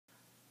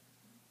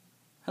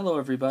Hello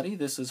everybody,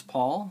 this is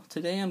Paul.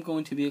 Today I'm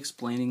going to be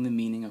explaining the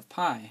meaning of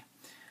pi.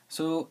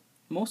 So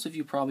most of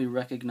you probably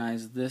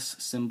recognize this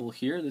symbol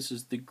here. This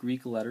is the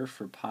Greek letter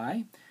for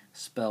pi,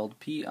 spelled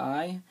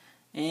Pi,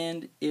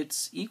 and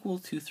it's equal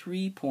to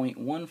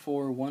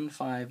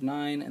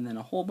 3.14159 and then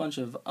a whole bunch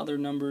of other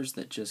numbers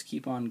that just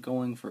keep on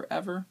going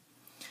forever.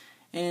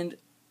 And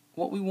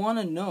what we want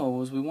to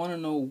know is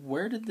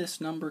where did this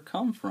number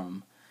come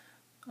from?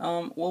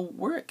 Well,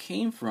 where it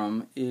came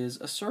from is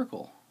a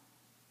circle.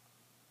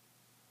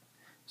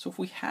 So if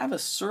we have a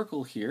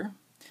circle here,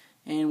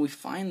 and we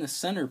find the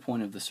center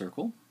point of the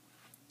circle,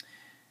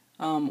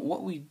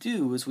 what we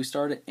do is we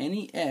start at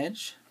any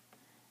edge,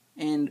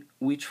 and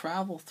we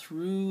travel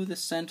through the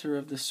center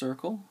of the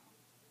circle,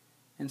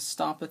 and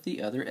stop at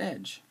the other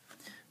edge.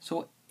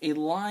 So a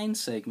line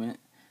segment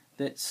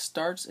that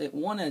starts at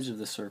one edge of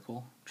the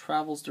circle,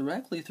 travels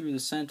directly through the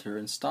center,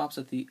 and stops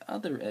at the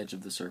other edge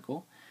of the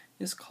circle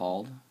is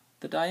called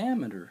the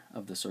diameter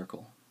of the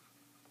circle.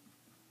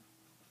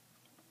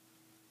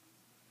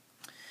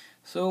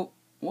 So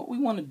what we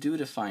want to do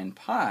to find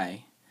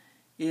pi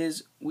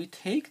is we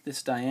take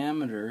this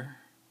diameter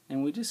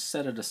and we just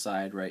set it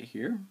aside right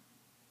here.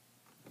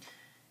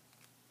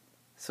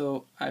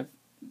 So I've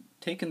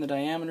taken the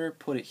diameter,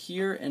 put it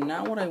here, and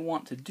now what I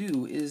want to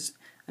do is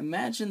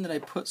imagine that I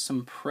put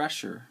some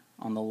pressure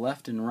on the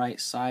left and right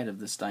side of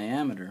this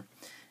diameter,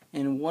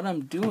 and what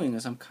I'm doing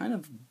is I'm kind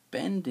of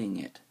bending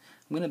it.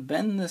 I'm going to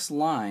bend this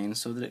line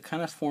so that it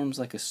kind of forms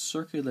like a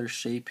circular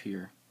shape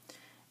here.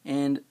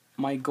 And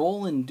my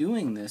goal in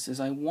doing this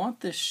is I want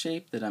this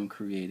shape that I'm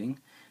creating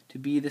to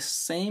be the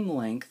same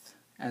length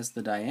as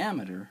the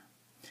diameter,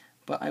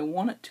 but I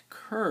want it to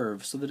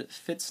curve so that it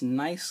fits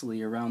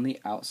nicely around the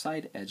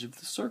outside edge of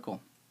the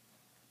circle.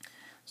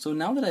 So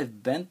now that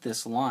I've bent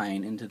this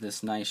line into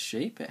this nice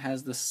shape, it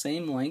has the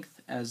same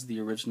length as the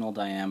original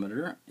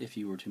diameter if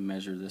you were to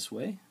measure this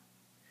way.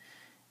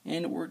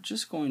 And we're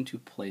just going to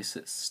place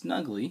it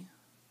snugly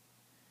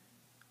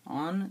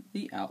on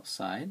the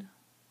outside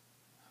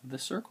of the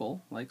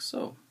circle, like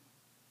so.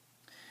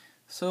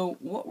 So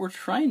what we're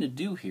trying to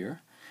do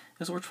here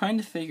is we're trying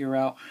to figure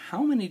out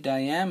how many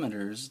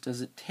diameters does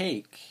it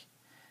take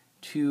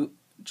to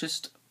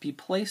just be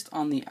placed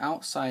on the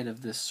outside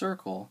of this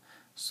circle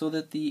so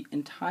that the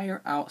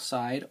entire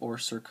outside or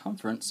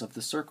circumference of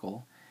the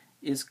circle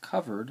is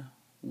covered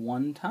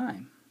one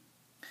time.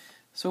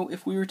 So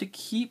if we were to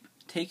keep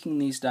taking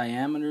these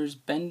diameters,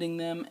 bending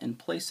them, and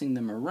placing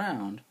them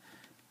around,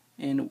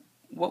 and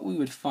what we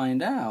would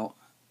find out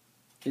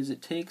is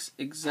it takes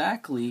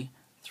exactly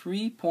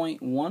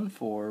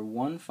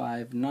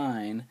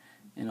 3.14159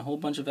 and a whole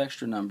bunch of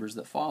extra numbers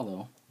that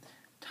follow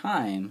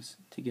times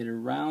to get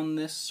around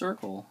this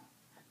circle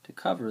to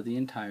cover the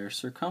entire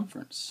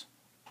circumference.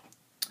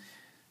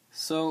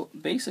 So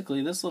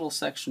basically this little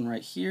section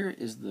right here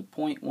is the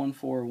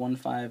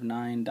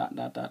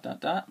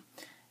 0.14159 ...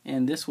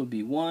 and this would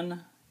be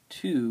 1,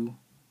 2,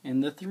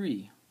 and the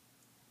 3.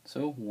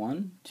 So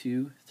 1,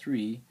 2,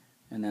 3,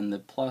 and then the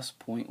plus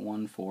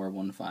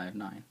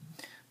 0.14159.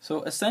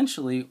 So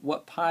essentially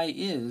what pi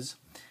is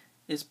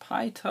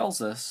pi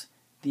tells us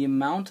the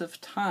amount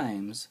of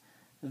times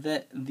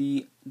that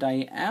the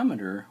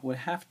diameter would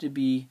have to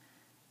be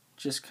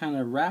just kind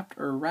of wrapped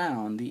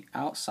around the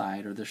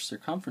outside or the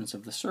circumference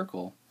of the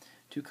circle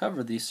to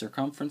cover the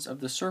circumference of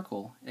the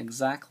circle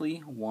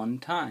exactly one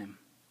time.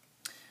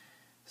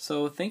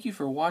 So thank you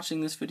for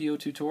watching this video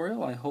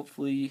tutorial.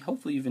 Hopefully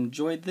you've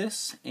enjoyed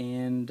this,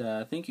 and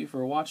thank you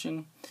for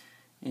watching.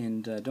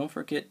 And don't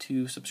forget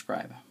to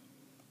subscribe.